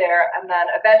sorts there. And then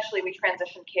eventually we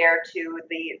transitioned care to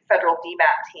the federal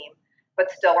DMAT team,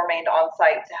 but still remained on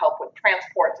site to help with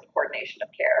transports and coordination of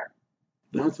care.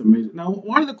 That's amazing. Now,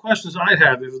 one of the questions I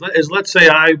have is let's say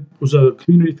I was a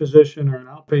community physician or an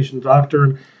outpatient doctor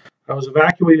and I was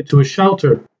evacuated to a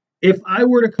shelter. If I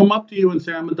were to come up to you and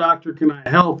say, I'm a doctor, can I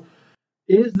help?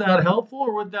 Is that helpful,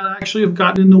 or would that actually have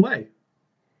gotten in the way?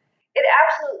 It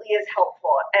absolutely is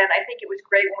helpful. And I think it was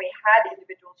great when we had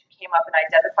individuals who came up and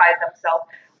identified themselves.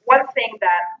 One thing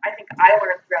that I think I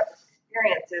learned throughout this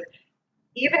experience is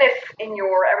even if in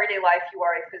your everyday life you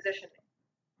are a physician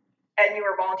and you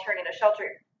are volunteering in a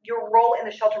shelter, your role in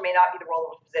the shelter may not be the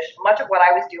role of a physician. Much of what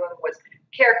I was doing was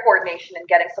care coordination and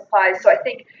getting supplies. So I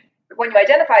think when you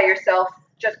identify yourself,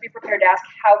 just be prepared to ask,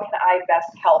 how can I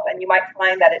best help? And you might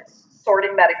find that it's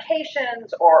sorting medications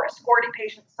or escorting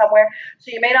patients somewhere. So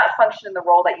you may not function in the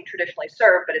role that you traditionally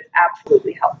serve, but it's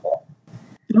absolutely helpful.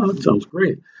 Oh, that sounds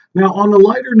great. Now, on a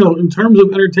lighter note, in terms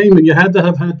of entertainment, you had to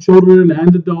have had children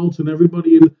and adults and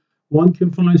everybody in one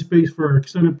confined space for an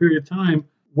extended period of time.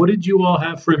 What did you all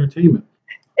have for entertainment?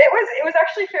 It was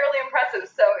actually fairly impressive.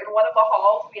 So in one of the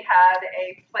halls, we had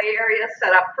a play area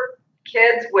set up for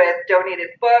kids with donated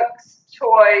books,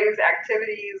 toys,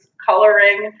 activities,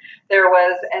 coloring. There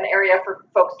was an area for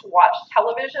folks to watch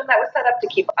television that was set up to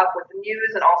keep up with the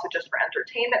news and also just for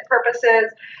entertainment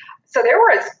purposes. So there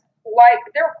were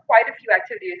quite a few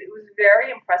activities. It was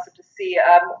very impressive to see.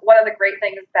 One of the great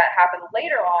things that happened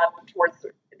later on towards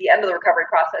the end of the recovery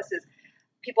process is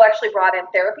people actually brought in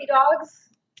therapy dogs.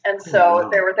 And so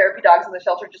there were therapy dogs in the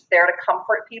shelter just there to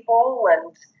comfort people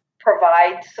and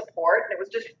provide support. And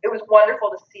it was wonderful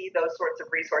to see those sorts of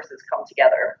resources come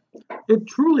together.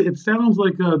 It sounds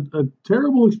like a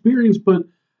terrible experience, but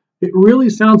it really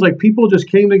sounds like people just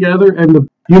came together and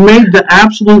you made the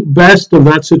absolute best of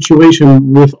that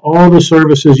situation with all the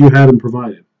services you had and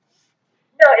provided.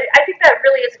 No, I think that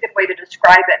really is a good way to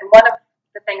describe it. And one of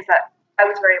the things that I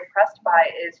was very impressed by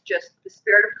is just the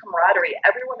spirit of camaraderie.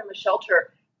 Everyone in the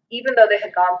shelter, even though they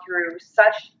had gone through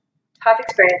such tough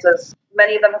experiences,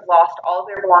 many of them have lost all of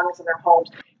their belongings in their homes,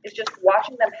 is just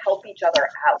watching them help each other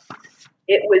out.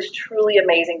 It was truly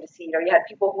amazing to see. You had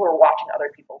people who were watching other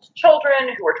people's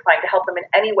children, who were trying to help them in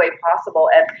any way possible.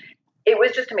 And it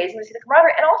was just amazing to see the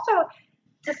camaraderie. And also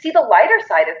to see the lighter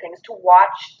side of things, to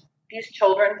watch these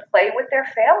children play with their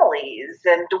families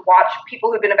and to watch people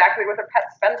who've been evacuated with their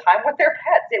pets spend time with their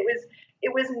pets.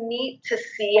 It was neat to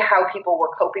see how people were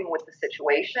coping with the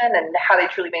situation and how they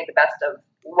truly made the best of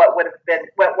what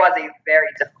was a very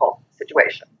difficult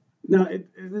situation. Now,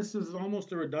 this is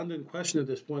almost a redundant question at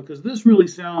this point, because this really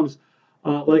sounds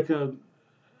like an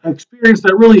experience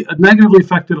that really negatively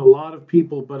affected a lot of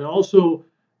people, but also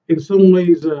in some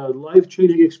ways a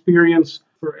life-changing experience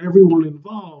for everyone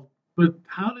involved. But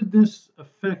how did this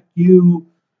affect you,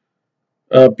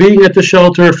 being at the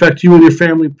shelter, affect you and your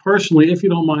family personally, if you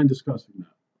don't mind discussing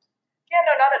that? Yeah,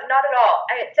 no, not at all.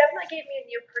 It definitely gave me a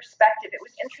new perspective. It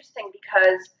was interesting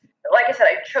because, like I said,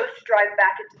 I chose to drive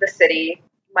back into the city.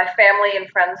 My family and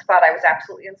friends thought I was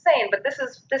absolutely insane, but this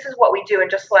is what we do. And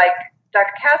just like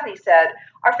Dr. Kasny said,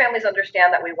 our families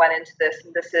understand that we went into this,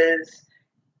 and this is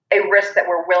a risk that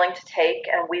we're willing to take,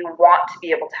 and we want to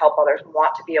be able to help others and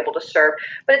want to be able to serve.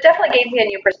 But it definitely gave me a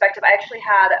new perspective. I actually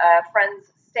had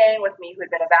friends staying with me who had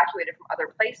been evacuated from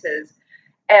other places,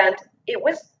 and it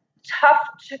was tough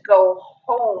to go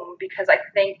home because I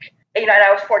think, and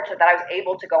I was fortunate that I was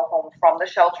able to go home from the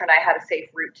shelter and I had a safe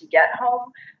route to get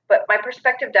home. But my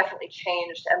perspective definitely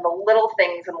changed, and the little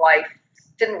things in life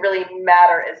didn't really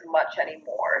matter as much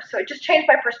anymore. So it just changed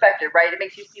my perspective, right? It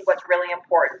makes you see what's really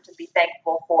important, to be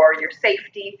thankful for your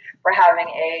safety, for having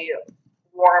a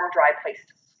warm, dry place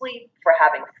to sleep, for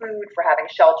having food, for having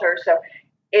shelter. So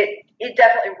it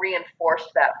definitely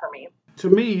reinforced that for me. To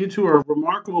me, you two are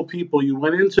remarkable people. You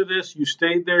went into this, you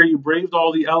stayed there, you braved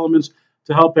all the elements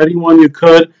to help anyone you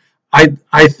could.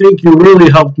 I think you really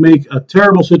helped make a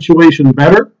terrible situation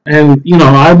better. And,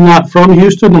 I'm not from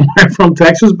Houston, I'm from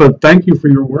Texas, but thank you for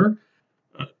your work.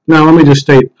 Now, let me just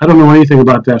state, I don't know anything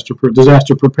about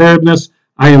disaster preparedness.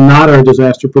 I am not a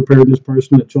disaster preparedness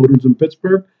person at Children's in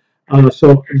Pittsburgh.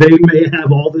 So they may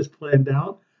have all this planned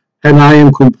out, and I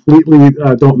am completely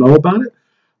don't know about it.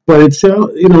 But it's,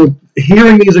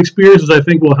 hearing these experiences, I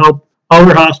think, will help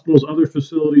other hospitals, other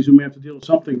facilities who may have to deal with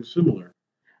something similar.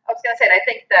 I was going to say, and I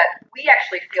think that we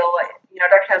actually feel like,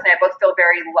 Dr. Kasny and I both feel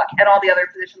very lucky, and all the other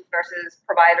physicians, nurses,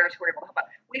 providers who are able to help out,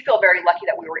 we feel very lucky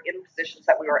that we were in positions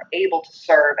that we were able to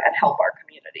serve and help our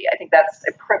community. I think that's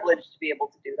a privilege to be able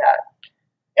to do that.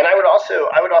 And I would also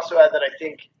add that I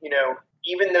think,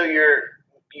 even though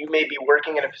you may be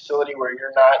working in a facility where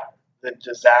you're not the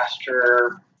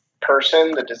disaster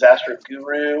person, the disaster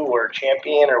guru or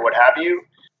champion or what have you,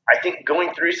 I think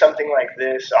going through something like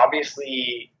this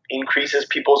obviously increases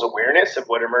people's awareness of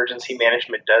what emergency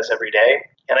management does every day.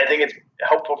 And I think it's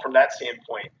helpful from that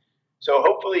standpoint. So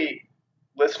hopefully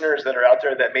listeners that are out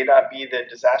there that may not be the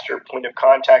disaster point of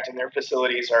contact in their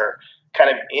facilities are kind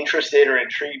of interested or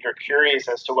intrigued or curious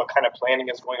as to what kind of planning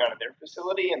is going on in their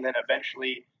facility, and then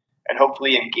eventually and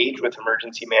hopefully engage with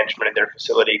emergency management in their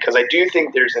facility. Because I do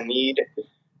think there's a need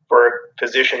for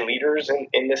physician leaders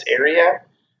in this area.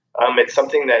 It's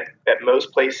something that at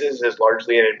most places is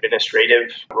largely an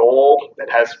administrative role that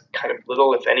has kind of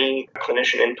little, if any,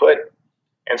 clinician input.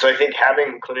 And so I think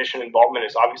having clinician involvement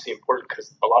is obviously important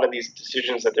because a lot of these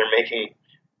decisions that they're making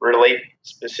relate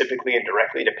specifically and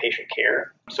directly to patient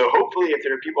care. So hopefully if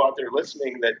there are people out there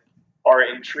listening that are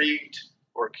intrigued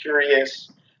or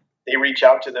curious, they reach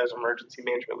out to those emergency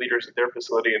management leaders at their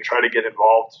facility and try to get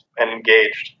involved and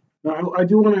engaged. Now, I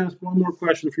do want to ask one more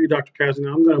question for you, Dr.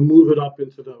 Kasny. I'm going to move it up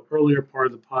into the earlier part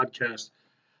of the podcast.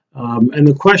 And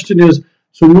the question is,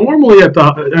 so normally at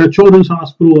a children's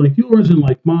hospital like yours and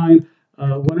like mine,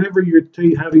 whenever you're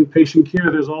having patient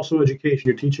care, there's also education.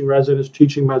 You're teaching residents,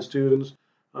 teaching med students,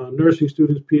 nursing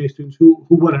students, PA students, who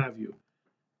what have you.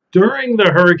 During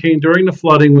the hurricane, during the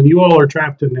flooding, when you all are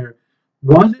trapped in there,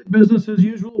 was it business as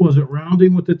usual? Was it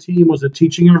rounding with the team? Was it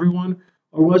teaching everyone?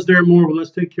 Or was there more, well, let's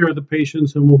take care of the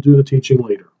patients and we'll do the teaching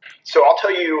later? So I'll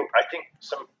tell you, I think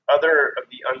some other of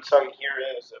the unsung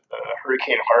heroes of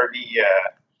Hurricane Harvey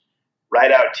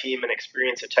ride-out team and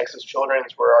experience at Texas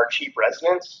Children's were our chief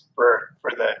residents for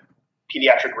the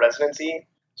pediatric residency.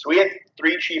 So we had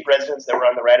 3 chief residents that were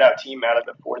on the ride-out team out of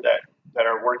the 4 that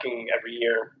are working every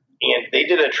year. And they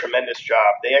did a tremendous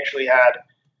job. They actually had,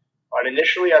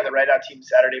 initially on the ride-out team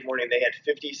Saturday morning, they had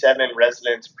 57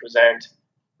 residents present,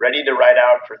 ready to ride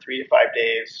out for 3 to 5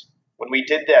 days. When we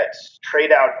did that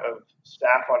trade out of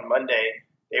staff on Monday,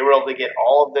 They were able to get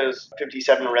all of those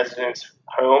 57 residents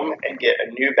home and get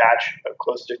a new batch of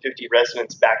close to 50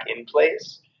 residents back in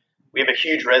place. We have a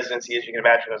huge residency, as you can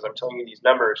imagine, as I'm telling you these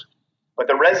numbers. But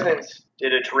the residents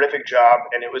did a terrific job,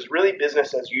 and it was really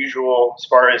business as usual as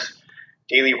far as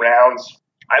daily rounds.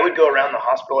 I would go around the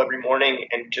hospital every morning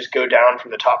and just go down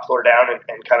from the top floor down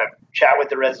and kind of chat with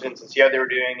the residents and see how they were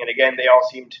doing. And again, they all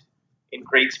seemed in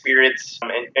great spirits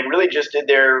and really just did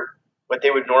what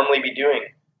they would normally be doing.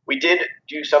 We did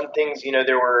do some things,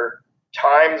 there were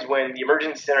times when the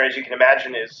emergency center, as you can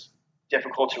imagine, is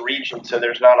difficult to reach, and so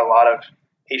there's not a lot of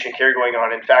patient care going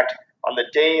on. In fact, on the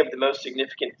day of the most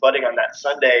significant flooding on that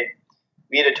Sunday,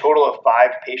 we had a total of 5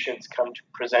 patients come to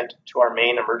present to our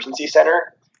main emergency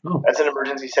center. Oh. That's an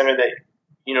emergency center that,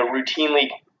 routinely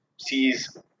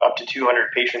sees up to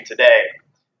 200 patients a day.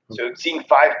 So seeing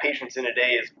 5 patients in a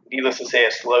day is, needless to say,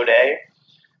 a slow day.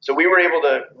 So we were able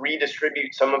to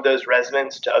redistribute some of those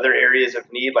residents to other areas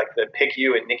of need, like the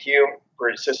PICU and NICU, for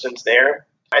assistance there.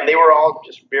 And they were all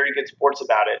just very good sports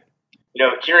about it.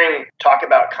 Hearing talk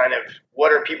about kind of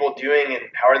what are people doing and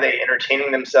how are they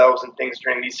entertaining themselves and things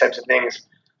during these types of things,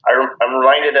 I'm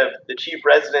reminded of the chief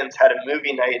residents had a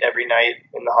movie night every night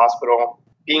in the hospital.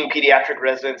 Being pediatric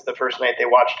residents, the first night they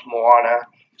watched Moana,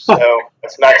 so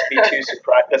that's not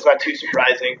too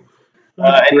surprising.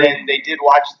 And then they did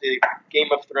watch the Game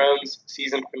of Thrones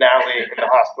season finale in the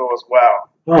hospital as well.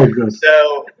 Oh, good.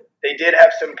 So they did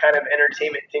have some kind of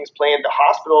entertainment things playing at the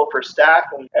hospital for staff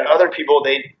and other people.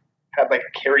 They had like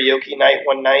a karaoke night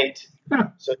one night.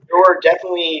 So there were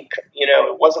definitely,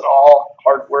 it wasn't all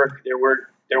hard work. There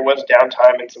was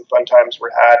downtime and some fun times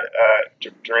were had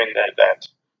during the event.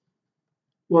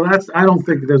 Well, I don't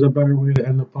think there's a better way to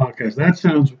end the podcast. That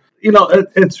sounds,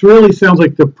 it really sounds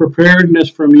like the preparedness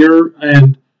from your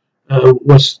end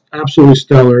was absolutely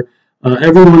stellar.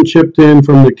 Everyone chipped in,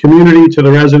 from the community to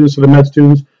the residents to the med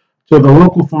students to the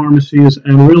local pharmacies,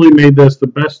 and really made this the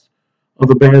best of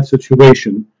the bad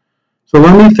situation. So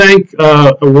let me thank,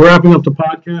 we're wrapping up the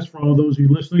podcast for all those of you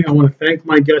listening. I want to thank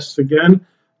my guests again,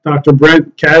 Dr.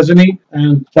 Brent Kazany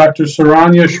and Dr.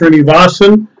 Saranya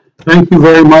Srinivasan. Thank you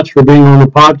very much for being on the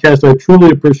podcast. I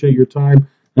truly appreciate your time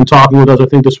and talking with us. I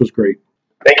think this was great.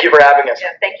 Thank you for having us.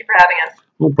 Yeah, thank you for having us.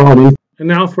 No problem. And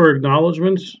now for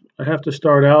acknowledgments, I have to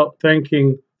start out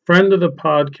thanking friend of the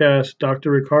podcast,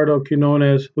 Dr. Ricardo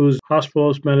Quinones, who's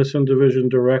Hospitalist Medicine Division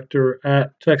Director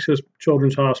at Texas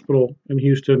Children's Hospital in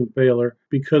Houston, Baylor,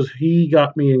 because he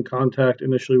got me in contact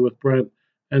initially with Brent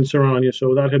and Saranya. So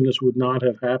without him, this would not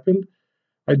have happened.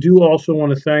 I do also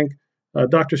want to thank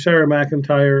Dr. Sarah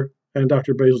McIntyre and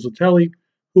Dr. Basil Zatelli,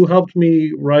 who helped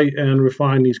me write and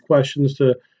refine these questions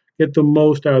to get the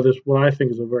most out of this, what I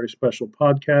think is a very special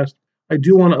podcast. I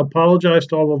do want to apologize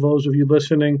to all of those of you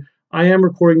listening. I am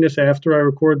recording this after I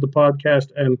record the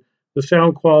podcast, and the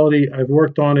sound quality, I've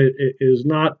worked on it. It is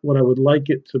not what I would like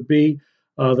it to be.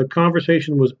 The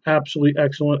conversation was absolutely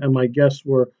excellent, and my guests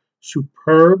were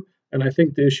superb, and I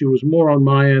think the issue was more on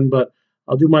my end, but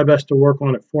I'll do my best to work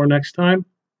on it for next time.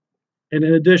 And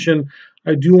in addition,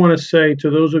 I do want to say to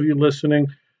those of you listening,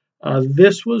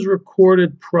 this was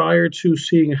recorded prior to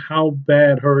seeing how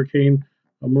bad Hurricane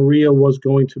Maria was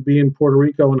going to be in Puerto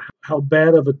Rico and how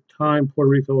bad of a time Puerto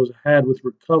Rico has had with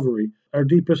recovery. Our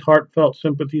deepest heartfelt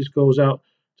sympathies goes out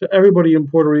to everybody in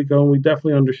Puerto Rico, and we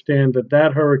definitely understand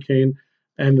that hurricane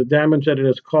and the damage that it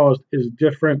has caused is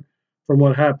different from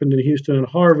what happened in Houston and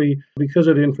Harvey because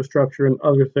of the infrastructure and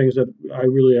other things that I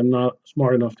really am not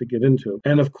smart enough to get into.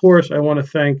 And of course, I want to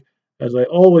thank, as I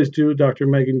always do, Dr.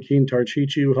 Megan Keene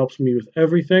Tarchichi, who helps me with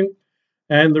everything,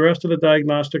 and the rest of the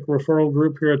diagnostic referral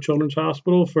group here at Children's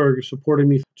Hospital for supporting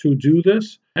me to do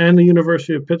this, and the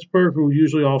University of Pittsburgh, who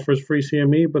usually offers free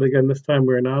CME, but again, this time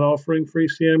we're not offering free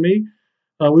CME.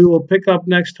 We will pick up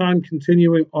next time,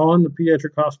 continuing on the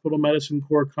Pediatric Hospital Medicine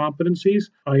core competencies.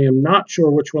 I am not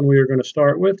sure which one we are going to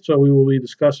start with, so we will be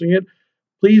discussing it.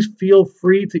 Please feel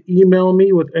free to email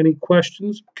me with any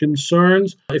questions,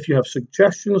 concerns. If you have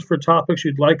suggestions for topics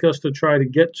you'd like us to try to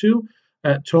get to,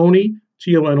 at tony.tarchichi,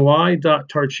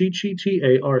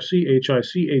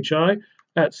 TARCHICHI,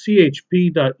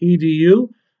 @chp.edu.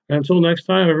 And until next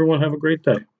time, everyone have a great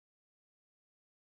day.